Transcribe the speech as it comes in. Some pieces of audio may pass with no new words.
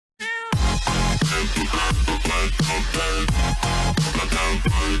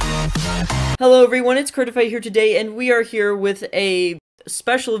Hello everyone, it's Curtified here today, and we are here with a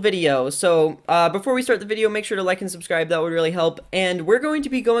special video. So, before we start the video, make sure to like and subscribe, that would really help. And we're going to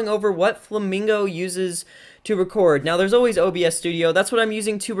be going over what Flamingo uses to record. Now, there's always OBS Studio, that's what I'm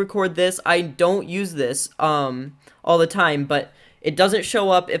using to record this. I don't use this, all the time, but it doesn't show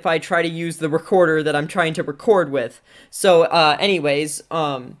up if I try to use the recorder that I'm trying to record with. So, anyways,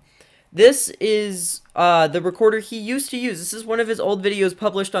 this is the recorder he used to use. This is one of his old videos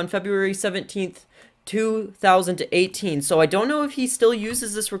published on February 17th, 2018. So I don't know if he still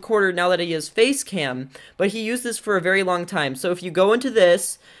uses this recorder now that he has face cam, but he used this for a very long time. So if you go into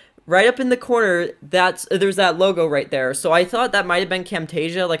this, right up in the corner, there's that logo right there. So I thought that might have been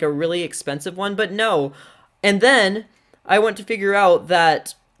Camtasia, like a really expensive one, but no. And then I went to figure out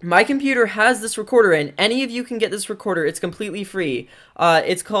that my computer has this recorder, and any of you can get this recorder. It's completely free.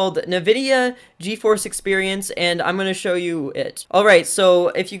 It's called NVIDIA GeForce Experience, and I'm going to show you it. Alright, so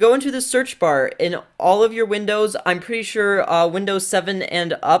if you go into the search bar in all of your Windows, I'm pretty sure Windows 7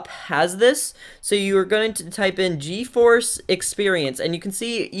 and up has this. So you're going to type in GeForce Experience, and you can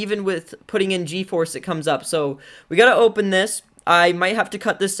see even with putting in GeForce it comes up. So we got to open this. I might have to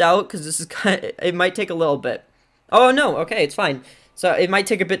cut this out because this is it might take a little bit. Oh no, okay, it's fine. So it might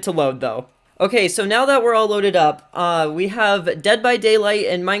take a bit to load though. Okay, so now that we're all loaded up, we have Dead by Daylight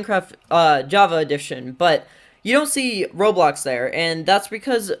and Minecraft Java Edition, but you don't see Roblox there, and that's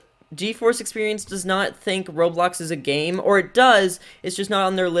because GeForce Experience does not think Roblox is a game, or it does, it's just not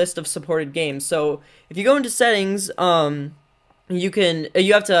on their list of supported games. So if you go into settings, you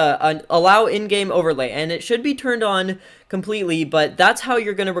have to allow in-game overlay, and it should be turned on completely, but that's how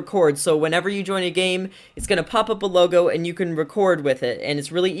you're going to record. So whenever you join a game, it's going to pop up a logo and you can record with it, and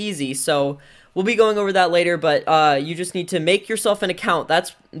it's really easy. So we'll be going over that later, but you just need to make yourself an account.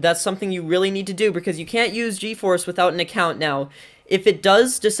 That's something you really need to do, because you can't use GeForce without an account. Now if it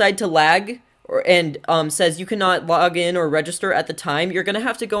does decide to lag and says you cannot log in or register at the time, you're going to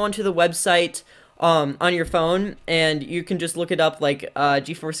have to go onto the website on your phone, and you can just look it up, like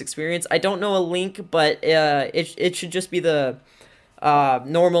GeForce Experience. I don't know a link, but it should just be the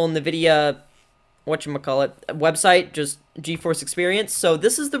normal NVIDIA website, just GeForce Experience. So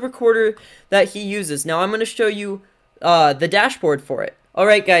this is the recorder that he uses. Now I'm going to show you the dashboard for it.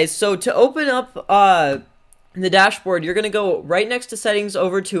 Alright guys, so to open up the dashboard, you're going to go right next to settings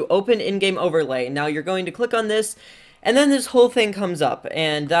over to open in-game overlay. Now you're going to click on this, and then this whole thing comes up,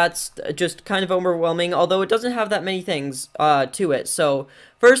 and that's just kind of overwhelming, although it doesn't have that many things to it. So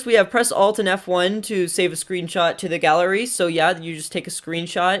first we have press Alt and F1 to save a screenshot to the gallery. So yeah, you just take a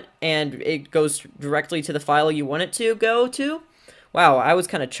screenshot and it goes directly to the file you want it to go to. Wow, I was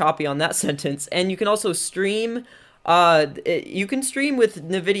kind of choppy on that sentence. And you can also stream. You can stream with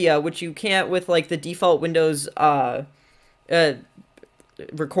NVIDIA, which you can't with like the default Windows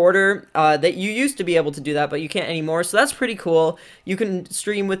recorder. That you used to be able to do that, but you can't anymore, so that's pretty cool. You can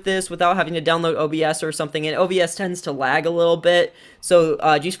stream with this without having to download OBS or something, and OBS tends to lag a little bit, so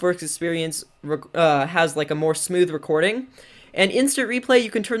GeForce Experience has like a more smooth recording. And instant replay,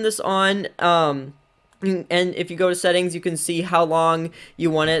 you can turn this on, and if you go to settings, you can see how long you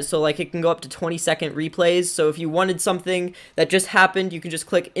want it. So like it can go up to 20-second replays. So if you wanted something that just happened, you can just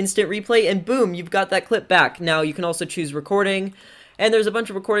click instant replay, and boom, you've got that clip back. Now you can also choose recording, and there's a bunch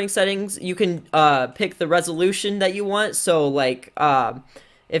of recording settings. You can pick the resolution that you want. So like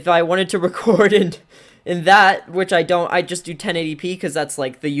if I wanted to record in that, which I don't, I just do 1080p because that's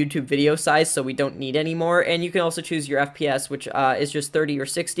like the YouTube video size, so we don't need any more. And you can also choose your FPS, which is just 30 or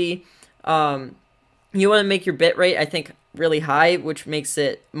 60. You want to make your bitrate, I think, really high, which makes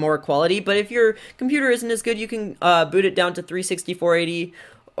it more quality. But if your computer isn't as good, you can boot it down to 360, 480,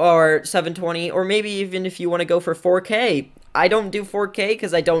 or 720, or maybe even if you want to go for 4K. I don't do 4K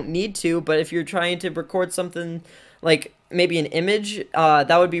because I don't need to, but if you're trying to record something like maybe an image,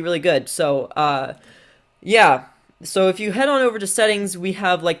 that would be really good. So, yeah. So if you head on over to settings, we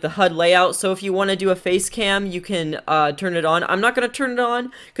have like the HUD layout. So if you want to do a face cam, you can turn it on. I'm not going to turn it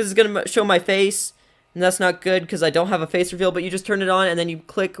on because it's going to show my face, and that's not good because I don't have a face reveal, but you just turn it on and then you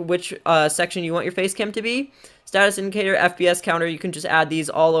click which section you want your face cam to be. Status indicator, FPS counter, you can just add these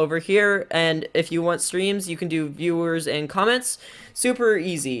all over here. And if you want streams, you can do viewers and comments. Super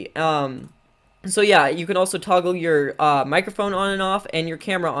easy. So yeah, you can also toggle your microphone on and off and your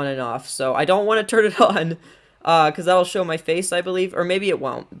camera on and off. So I don't want to turn it on because that'll show my face, I believe, or maybe it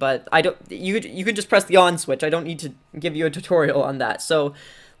won't. But I don't. You can just press the on switch. I don't need to give you a tutorial on that. So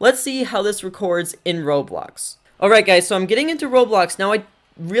let's see how this records in Roblox. All right, guys. So I'm getting into Roblox now. I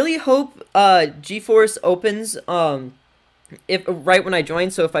really hope GeForce opens if right when I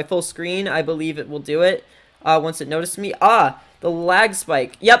join. So if I full screen, I believe it will do it once it notices me. The lag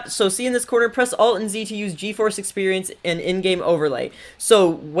spike. Yep, so see in this corner, press Alt and Z to use GeForce Experience and in-game overlay. So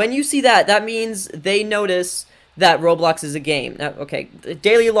when you see that, that means they notice that Roblox is a game. Okay,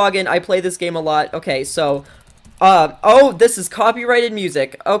 daily login, I play this game a lot. Okay, so, oh, this is copyrighted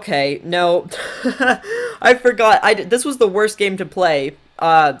music. Okay, no, I forgot. This was the worst game to play,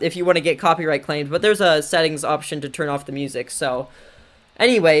 if you want to get copyright claimed, but there's a settings option to turn off the music, so...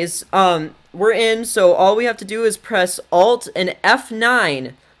 Anyways, we're in, so all we have to do is press Alt and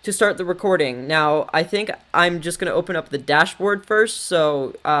F9 to start the recording. Now, I think I'm just going to open up the dashboard first,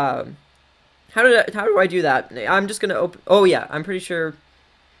 so, how do I do that? I'm just going to open, oh yeah, I'm pretty sure,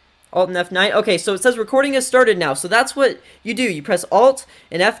 Alt and F9. Okay, so it says recording has started now, so that's what you do. You press Alt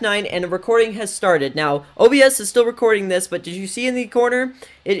and F9, and the recording has started. Now, OBS is still recording this, but did you see in the corner?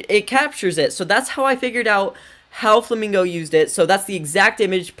 It captures it, so that's how I figured out how Flamingo used it. So that's the exact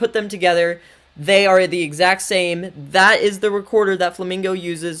image, put them together, they are the exact same. That is the recorder that Flamingo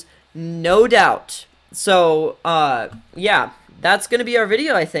uses, no doubt. So yeah, that's gonna be our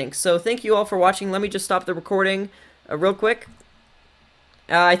video, I think. So thank you all for watching. Let me just stop the recording real quick.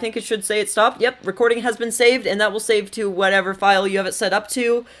 I think it should say it stopped. Yep, recording has been saved, and that will save to whatever file you have it set up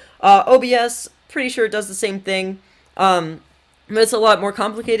to. OBS, pretty sure it does the same thing. But it's a lot more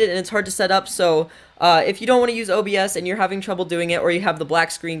complicated and it's hard to set up, so if you don't want to use OBS and you're having trouble doing it, or you have the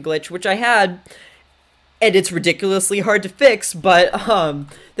black screen glitch, which I had, and it's ridiculously hard to fix, but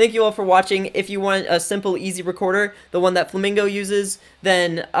thank you all for watching. If you want a simple, easy recorder, the one that Flamingo uses,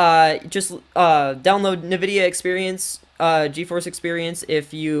 then just download NVIDIA Experience, GeForce Experience.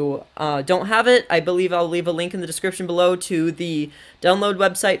 If you don't have it, I believe I'll leave a link in the description below to the download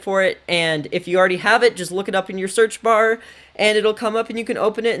website for it, and if you already have it, just look it up in your search bar, and it'll come up and you can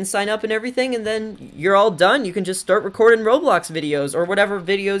open it and sign up and everything, and then you're all done. You can just start recording Roblox videos or whatever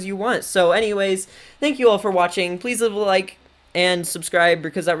videos you want. So anyways, thank you all for watching. Please leave a like and subscribe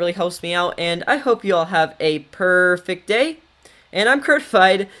because that really helps me out, and I hope you all have a perfect day, and I'm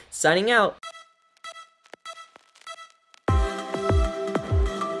Curtified, signing out.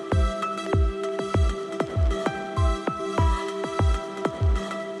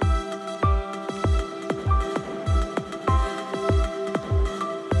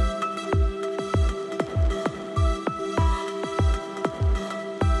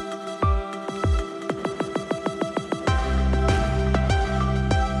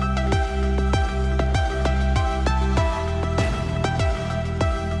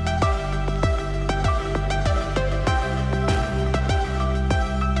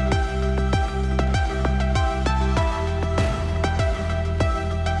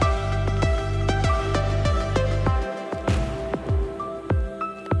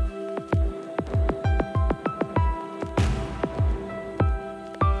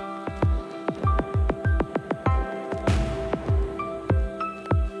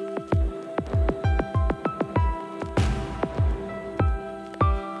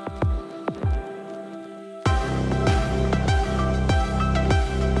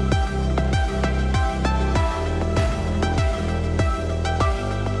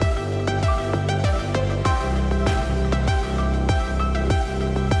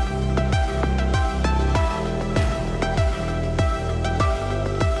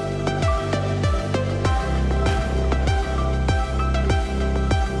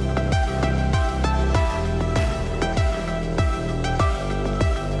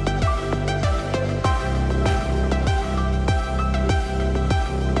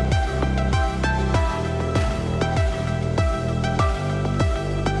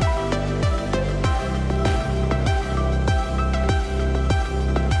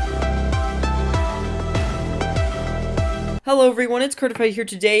 Hello everyone, it's Curtified here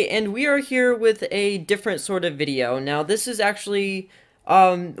today, and we are here with a different sort of video. Now, this is actually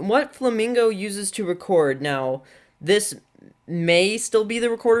what Flamingo uses to record. Now, this may still be the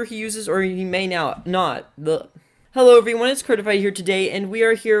recorder he uses, or he may not. Hello everyone, it's Curtified here today, and we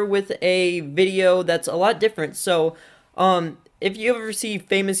are here with a video that's a lot different. So, if you ever see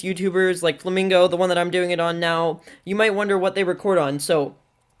famous YouTubers like Flamingo, the one that I'm doing it on now, you might wonder what they record on. So,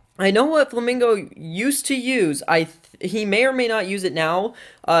 I know what Flamingo used to use. He may or may not use it now,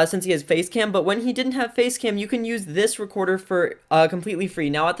 since he has Facecam, but when he didn't have Facecam, you can use this recorder for completely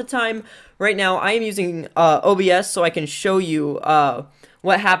free. Now, at the time, right now, I am using OBS, so I can show you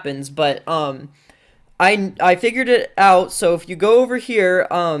what happens, but I figured it out. So if you go over here,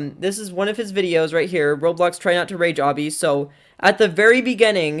 this is one of his videos right here, Roblox Try Not to Rage Obby. So at the very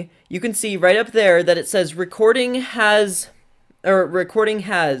beginning, you can see right up there that it says recording has or recording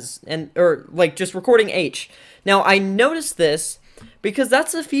has, and or like just recording H. Now I noticed this because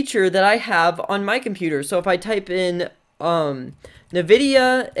that's a feature that I have on my computer. So if I type in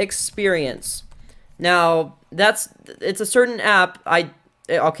NVIDIA Experience, now it's a certain app.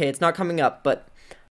 Okay, it's not coming up, but